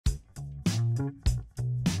It's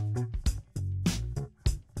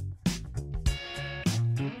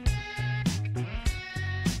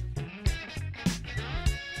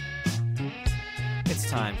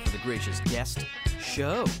time for the Gracious Guest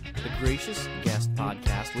Show, the Gracious Guest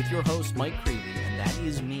Podcast with your host, Mike Creevy, and that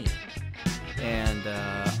is me. And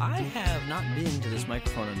I have not been to this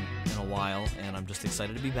microphone in a while, and I'm just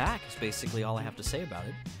excited to be back. It's basically all I have to say about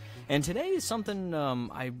it. And today is something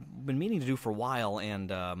I've been meaning to do for a while,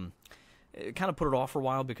 and kind of put it off for a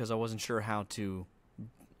while because I wasn't sure how to...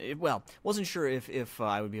 wasn't sure if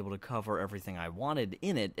I would be able to cover everything I wanted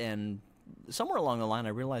in it, and somewhere along the line I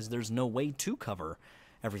realized there's no way to cover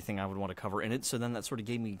everything I would want to cover in it, so then that sort of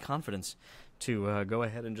gave me confidence to go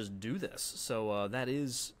ahead and just do this. So that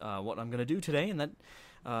is what I'm going to do today, and that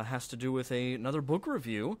has to do with another book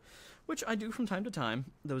review, which I do from time to time.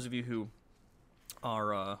 Those of you who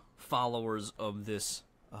are followers of this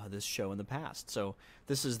show in the past. So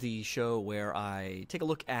this is the show where I take a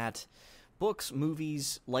look at books,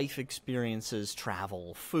 movies, life experiences,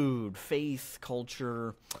 travel, food, faith,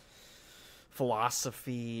 culture,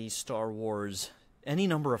 philosophy, Star Wars, any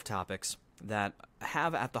number of topics that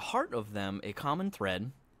have at the heart of them a common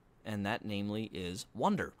thread, and that namely is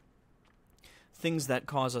wonder. Things that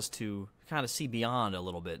cause us to kind of see beyond a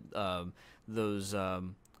little bit. Those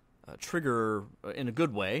trigger, in a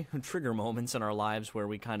good way, trigger moments in our lives where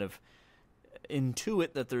we kind of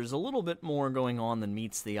intuit that there's a little bit more going on than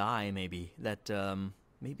meets the eye, maybe. That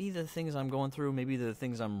maybe the things I'm going through, maybe the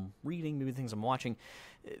things I'm reading, maybe the things I'm watching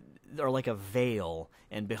are like a veil,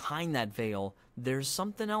 and behind that veil there's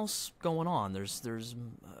something else going on. There's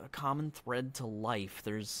a common thread to life.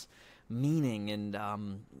 There's meaning and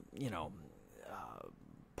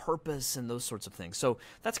purpose and those sorts of things. So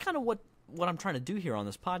that's kind of what I'm trying to do here on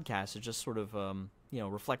this podcast, is just sort of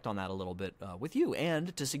reflect on that a little bit with you,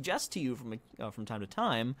 and to suggest to you from time to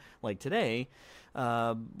time, like today,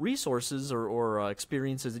 resources or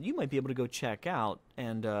experiences that you might be able to go check out,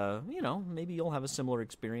 and maybe you'll have a similar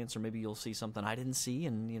experience, or maybe you'll see something I didn't see,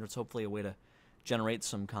 and it's hopefully a way to generate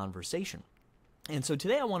some conversation. And so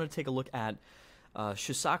today I want to take a look at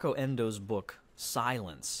Shusaku Endo's book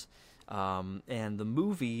Silence, and the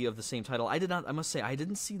movie of the same title. I must say I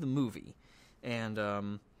didn't see the movie, and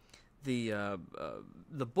the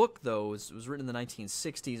book, though, was written in the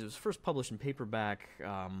 1960s. It was first published in paperback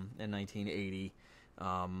in 1980.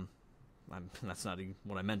 That's not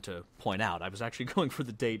what I meant to point out. I was actually going for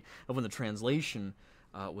the date of when the translation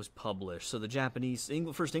was published. So the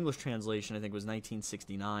first English translation, I think, was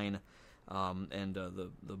 1969, and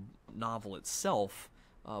the novel itself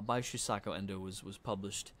by Shusaku Endo was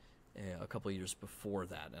published a couple of years before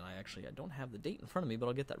that. And I don't have the date in front of me, but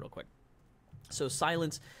I'll get that real quick. So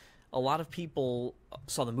Silence. A lot of people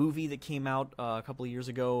saw the movie that came out a couple of years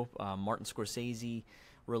ago. Martin Scorsese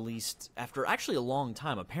released, after actually a long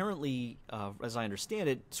time. Apparently, as I understand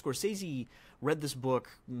it, Scorsese read this book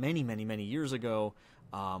many, many, many years ago.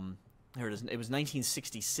 Here it is. It was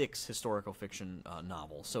 1966 historical fiction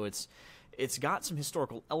novel. So it's got some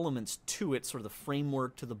historical elements to it, sort of the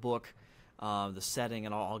framework to the book, the setting,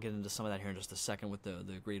 and I'll get into some of that here in just a second with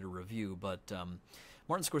the greater review. But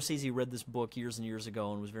Martin Scorsese read this book years and years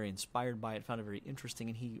ago and was very inspired by it, found it very interesting,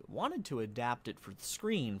 and he wanted to adapt it for the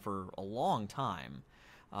screen for a long time.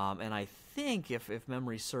 And I think, if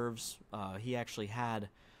memory serves, he actually had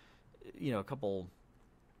a couple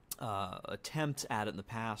attempts at it in the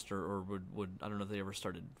past, or would I don't know if they ever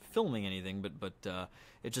started filming anything, but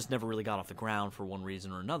it just never really got off the ground for one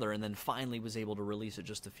reason or another, and then finally was able to release it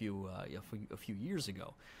just a few years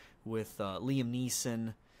ago with Liam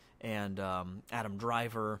Neeson and Adam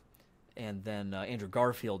Driver, and then Andrew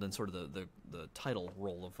Garfield in sort of the title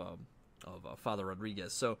role of Father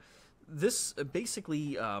Rodriguez. So this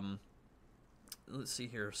basically, let's see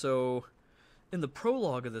here. So in the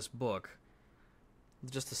prologue of this book,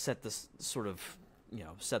 just to set this sort of,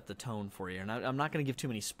 set the tone for you, and I'm not going to give too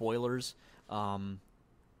many spoilers,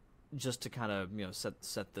 just to kind of,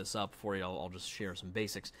 set this up for you. I'll just share some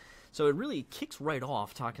basics. So it really kicks right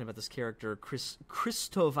off talking about this character,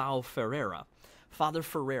 Cristóvão Ferreira, Father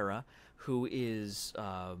Ferreira, who is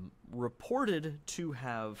reported to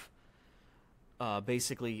have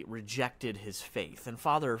basically rejected his faith. And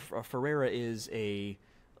Father Ferreira is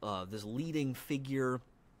this leading figure.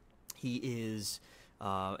 He is,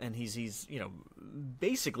 and he's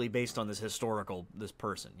basically based on this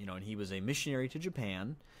person, and he was a missionary to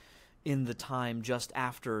Japan in the time just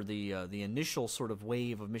after the initial sort of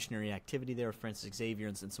wave of missionary activity there, Francis Xavier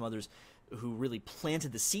and some others who really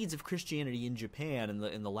planted the seeds of Christianity in Japan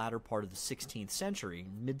in the latter part of the 16th century,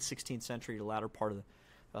 mid-16th century to latter part of the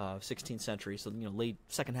 16th century, so late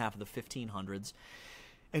second half of the 1500s.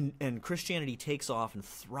 and Christianity takes off and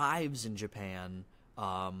thrives in Japan,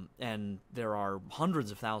 and there are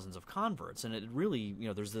hundreds of thousands of converts, and it really,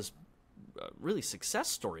 there's this really success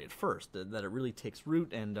story at first, that it really takes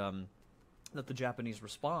root, and that the Japanese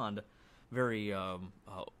respond very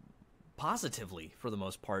positively, for the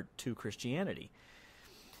most part, to Christianity.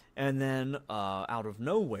 And then out of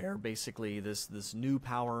nowhere, basically, this new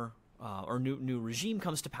power or new regime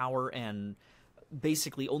comes to power, and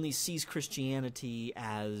basically only sees Christianity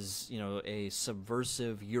as, a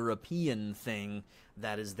subversive European thing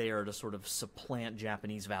that is there to sort of supplant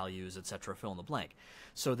Japanese values, etc., fill in the blank.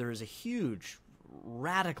 So there is a huge,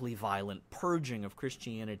 radically violent purging of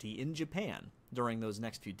Christianity in Japan during those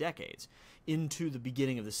next few decades into the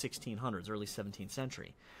beginning of the 1600s, early 17th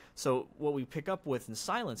century. So what we pick up with in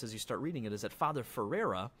silence as you start reading it is that Father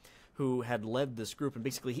Ferreira, who had led this group, and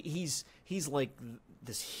basically he's like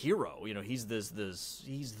this hero, he's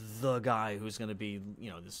he's the guy who's going to be,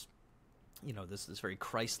 this very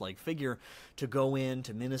Christ-like figure to go in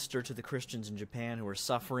to minister to the Christians in Japan who are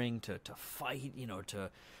suffering, to fight, to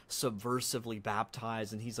subversively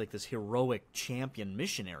baptize, and he's like this heroic champion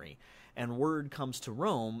missionary. And word comes to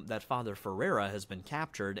Rome that Father Ferreira has been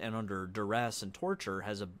captured and under duress and torture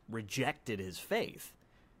has rejected his faith,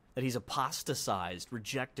 that he's apostatized,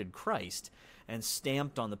 rejected Christ, and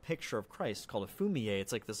stamped on the picture of Christ called a fumie.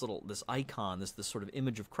 It's like this icon, this sort of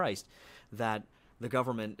image of Christ that the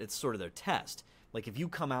government, it's sort of their test. Like if you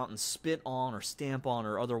come out and spit on or stamp on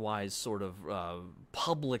or otherwise sort of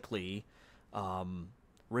publicly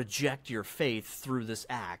reject your faith through this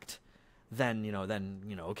act, then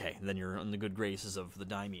okay, then you're in the good graces of the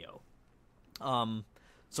daimyo.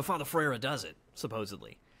 So Father Ferreira does it,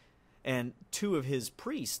 supposedly. And two of his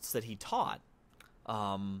priests that he taught,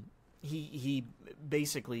 he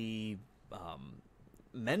basically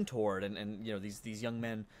mentored, and these young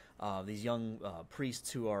men, these young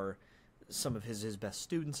priests who are some of his best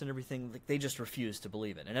students and everything, like, they just refuse to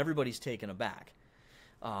believe it, and everybody's taken aback.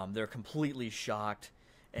 They're completely shocked,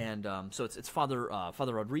 and so it's Father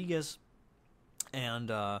Rodriguez and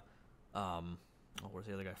where's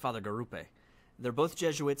the other guy? Father Garupe. They're both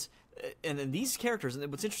Jesuits, and these characters,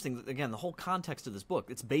 and what's interesting, again, the whole context of this book,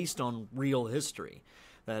 it's based on real history.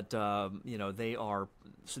 That, they are,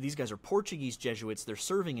 so these guys are Portuguese Jesuits, they're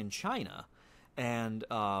serving in China, and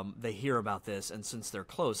they hear about this, and since they're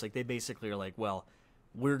close, like, they basically are like, well,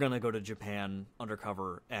 we're going to go to Japan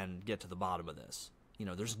undercover and get to the bottom of this.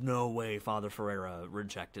 There's no way Father Ferreira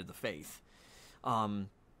rejected the faith.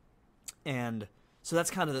 And so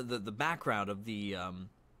that's kind of the background of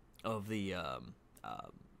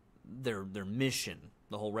their mission,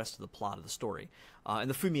 the whole rest of the plot of the story. And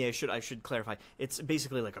the fumie, I should clarify, it's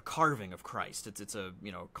basically like a carving of Christ. It's a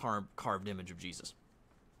carved image of Jesus.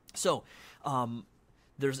 So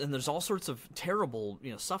there's all sorts of terrible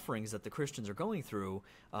sufferings that the Christians are going through,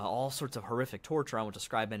 all sorts of horrific torture. I won't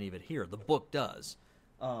describe any of it here. The book does.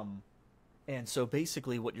 And so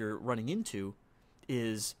basically what you're running into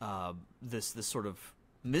is this sort of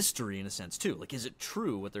mystery in a sense too. Like, is it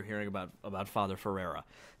true what they're hearing about Father Ferreira?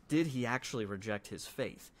 Did he actually reject his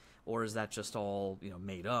faith, or is that just all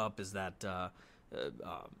made up? Is that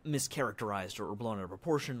mischaracterized or blown out of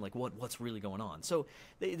proportion? Like, what's really going on? So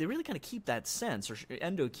they really kind of keep that sense, or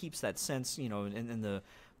Endo keeps that sense, and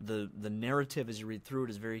the narrative as you read through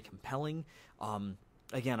it is very compelling.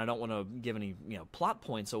 Again, I don't want to give any plot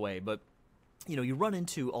points away, but you run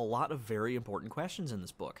into a lot of very important questions in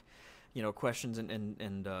this book. Questions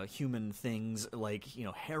and human things like,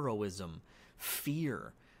 heroism,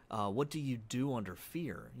 fear. What do you do under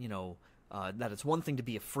fear? That it's one thing to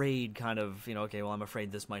be afraid, kind of, okay, well, I'm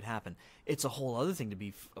afraid this might happen. It's a whole other thing to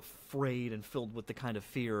be afraid and filled with the kind of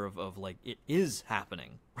fear of like, it is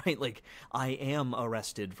happening, right? Like, I am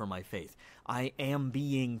arrested for my faith. I am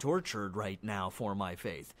being tortured right now for my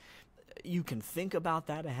faith. You can think about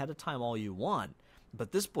that ahead of time all you want,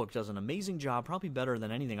 but this book does an amazing job, probably better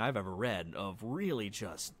than anything I've ever read, of really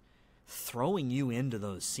just throwing you into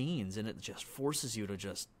those scenes, and it just forces you to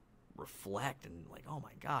just reflect and like, oh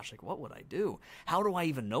my gosh, like, what would I do? How do I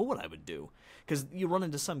even know what I would do? Because you run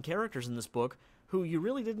into some characters in this book who you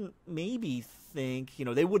really didn't maybe think,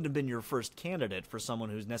 they wouldn't have been your first candidate for someone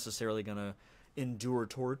who's necessarily going to endure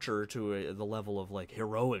torture to the level of like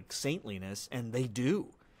heroic saintliness, and they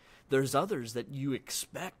do. There's others that you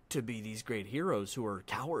expect to be these great heroes who are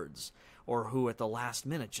cowards, or who at the last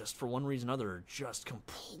minute, just for one reason or other, just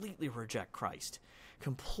completely reject Christ,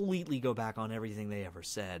 completely go back on everything they ever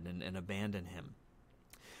said and abandon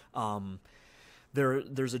him.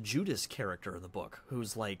 There's a Judas character in the book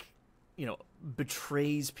who's like,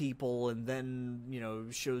 betrays people and then,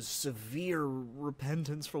 shows severe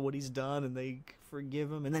repentance for what he's done, and they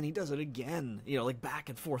forgive him? And then he does it again, like back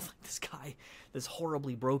and forth, like this guy, this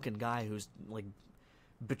horribly broken guy who's like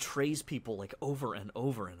betrays people like over and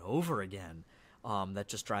over and over again. That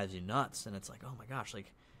just drives you nuts. And it's like, oh my gosh,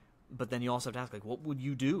 like, but then you also have to ask, like, what would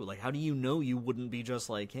you do? Like, how do you know you wouldn't be just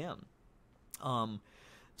like him?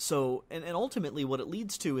 So, and ultimately what it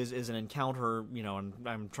leads to is an encounter, and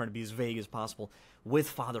I'm trying to be as vague as possible, with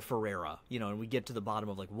Father Ferreira, and we get to the bottom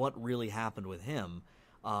of, like, what really happened with him.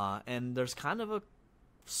 And there's kind of a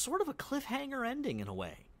sort of a cliffhanger ending in a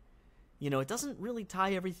way. It doesn't really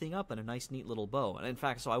tie everything up in a nice, neat little bow. And in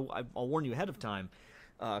fact, so I'll warn you ahead of time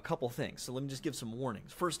a couple things. So let me just give some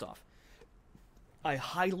warnings. First off, I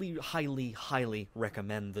highly, highly, highly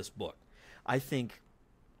recommend this book. I think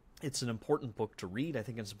it's an important book to read. I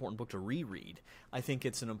think it's an important book to reread. I think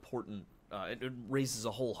it's an important, it raises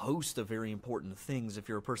a whole host of very important things if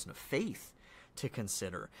you're a person of faith to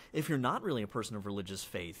consider. If you're not really a person of religious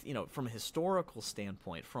faith, from a historical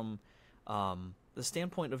standpoint, from the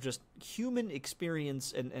standpoint of just human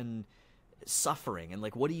experience and suffering, and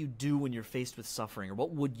like, what do you do when you're faced with suffering, or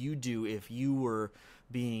what would you do if you were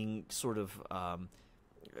being sort of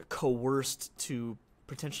coerced to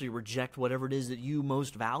potentially reject whatever it is that you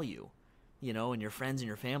most value, and your friends and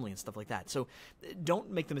your family and stuff like that. So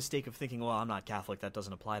don't make the mistake of thinking, well, I'm not Catholic, that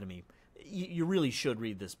doesn't apply to me. You really should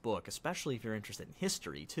read this book, especially if you're interested in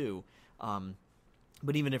history too.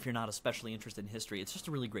 But even if you're not especially interested in history, it's just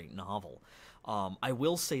a really great novel. I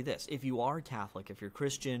will say this, if you are Catholic, if you're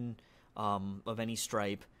Christian of any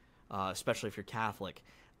stripe, especially if you're Catholic,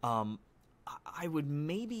 I would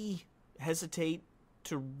maybe hesitate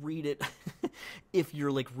to read it if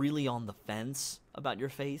you're like really on the fence about your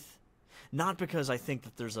faith. Not because I think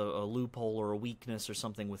that there's a loophole or a weakness or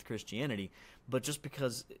something with Christianity, but just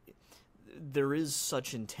because there is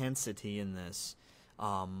such intensity in this.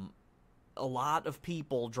 A lot of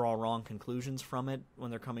people draw wrong conclusions from it when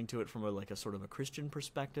they're coming to it from a sort of a Christian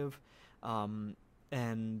perspective.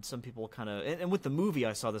 And some people kind of, and with the movie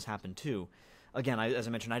I saw this happen too. Again, as I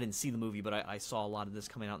mentioned, I didn't see the movie, but I saw a lot of this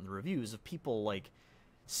coming out in the reviews of people like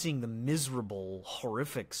seeing the miserable,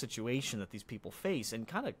 horrific situation that these people face and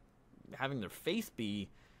kind of having their faith be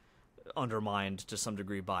undermined to some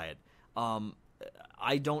degree by it.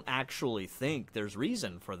 I don't actually think there's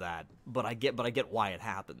reason for that, but I get why it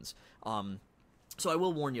happens. So I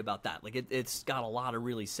will warn you about that. Like it's got a lot of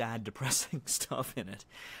really sad, depressing stuff in it.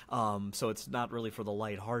 So it's not really for the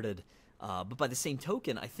lighthearted. But by the same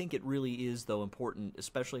token, I think it really is, though, important,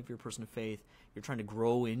 especially if you're a person of faith, you're trying to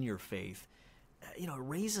grow in your faith. It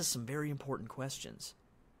raises some very important questions.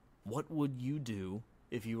 What would you do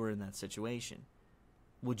if you were in that situation?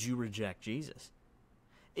 Would you reject Jesus?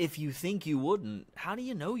 If you think you wouldn't, how do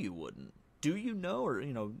you know you wouldn't? Do you know, or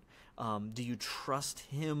do you trust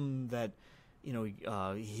him that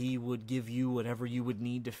he would give you whatever you would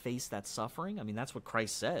need to face that suffering? I mean, that's what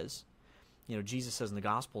Christ says. Jesus says in the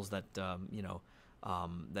Gospels that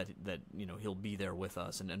he'll be there with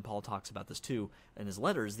us, and Paul talks about this too in his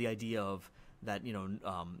letters. The idea of that,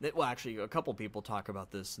 well, actually, a couple people talk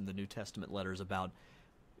about this in the New Testament letters about,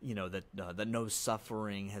 that no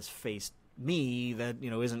suffering has faced me that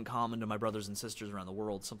isn't common to my brothers and sisters around the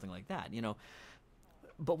world, something like that.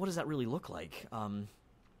 But what does that really look like?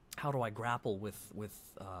 How do I grapple with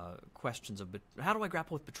questions of how do I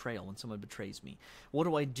grapple with betrayal when someone betrays me? What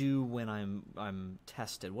do I do when I'm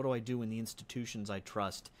tested? What do I do when the institutions I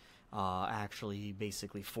trust actually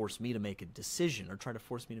basically force me to make a decision, or try to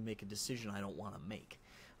force me to make a decision I don't want to make,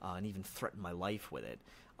 and even threaten my life with it?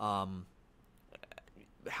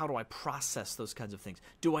 How do I process those kinds of things?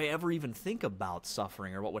 Do I ever even think about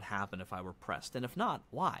suffering or what would happen if I were pressed? And if not,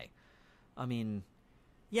 why? I mean,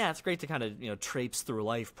 yeah, it's great to kind of, traipse through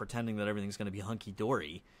life pretending that everything's going to be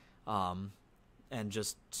hunky-dory, and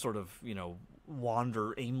just sort of,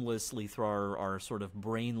 wander aimlessly through our sort of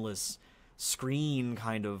brainless screen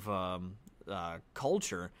kind of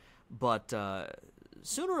culture. But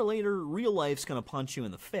sooner or later, real life's going to punch you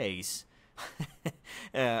in the face.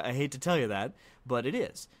 I hate to tell you that, but it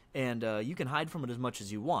is. And you can hide from it as much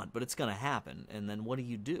as you want, but it's going to happen. And then what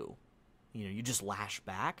do? You just lash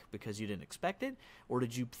back because you didn't expect it? Or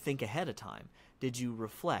did you think ahead of time? Did you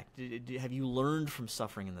reflect? Have you learned from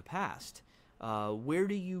suffering in the past? Where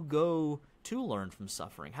do you go to learn from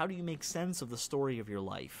suffering? How do you make sense of the story of your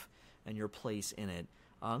life and your place in it?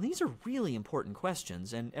 These are really important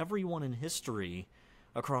questions, and everyone in history,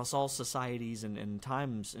 across all societies and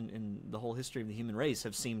times in the whole history of the human race,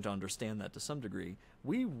 have seemed to understand that to some degree.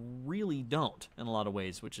 We really don't in a lot of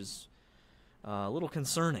ways, which is a little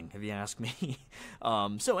concerning, if you ask me.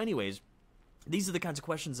 So anyways, these are the kinds of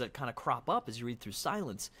questions that kind of crop up as you read through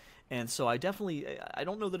Silence, And so I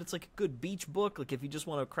don't know that it's like a good beach book. Like if you just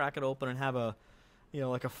want to crack it open and have a,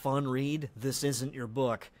 like a fun read, this isn't your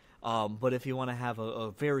book. But if you want to have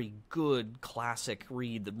a very good classic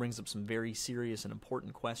read that brings up some very serious and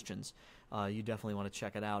important questions, you definitely want to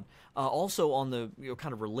check it out. Also on the,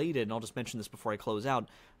 kind of related, and I'll just mention this before I close out,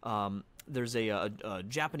 there's a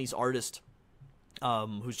Japanese artist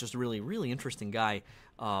who's just a really, really interesting guy.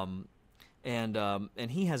 And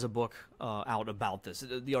he has a book out about this.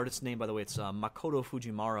 The artist's name, by the way, it's Makoto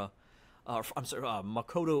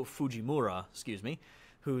Fujimura, excuse me,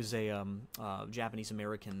 who's a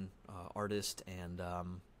Japanese-American artist and,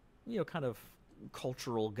 kind of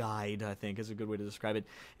cultural guide, I think, is a good way to describe it.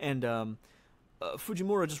 And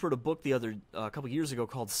Fujimura just wrote a book a couple years ago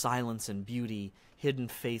called Silence and Beauty, Hidden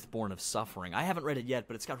Faith Born of Suffering. I haven't read it yet,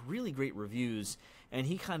 but it's got really great reviews, and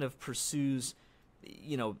he kind of pursues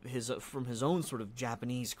from his own sort of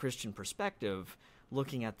Japanese Christian perspective,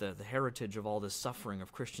 looking at the heritage of all this suffering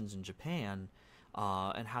of Christians in Japan,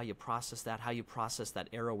 and how you process that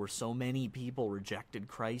era where so many people rejected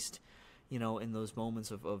Christ, in those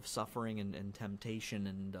moments of suffering and temptation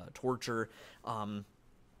and torture, and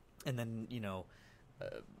then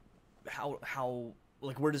how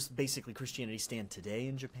like where does basically Christianity stand today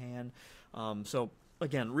in Japan? So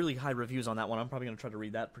again, really high reviews on that one. I'm probably going to try to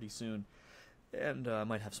read that pretty soon. And I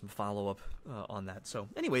might have some follow-up on that. So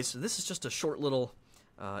anyways, this is just a short little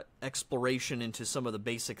exploration into some of the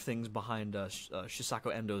basic things behind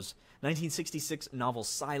Shusaku Endo's 1966 novel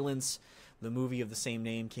Silence. The movie of the same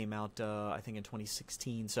name came out, I think, in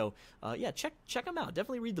 2016. So check them out.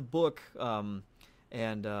 Definitely read the book,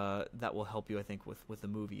 and that will help you, I think, with the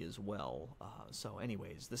movie as well. So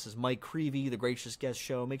anyways, this is Mike Creevy, The Gracious Guest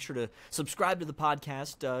Show. Make sure to subscribe to the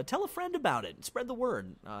podcast. Tell a friend about it. Spread the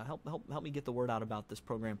word. Help me get the word out about this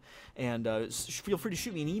program. And feel free to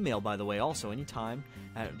shoot me an email, by the way, also anytime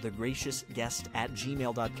at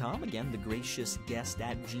thegraciousguest@gmail.com. Again,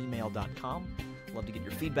 thegraciousguest@gmail.com. Love to get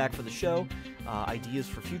your feedback for the show, ideas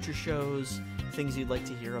for future shows, things you'd like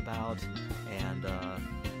to hear about, and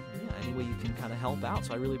any way you can kind of help out.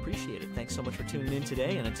 So I really appreciate it. Thanks so much for tuning in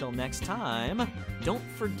today, and until next time, don't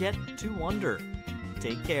forget to wonder.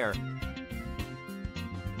 Take care.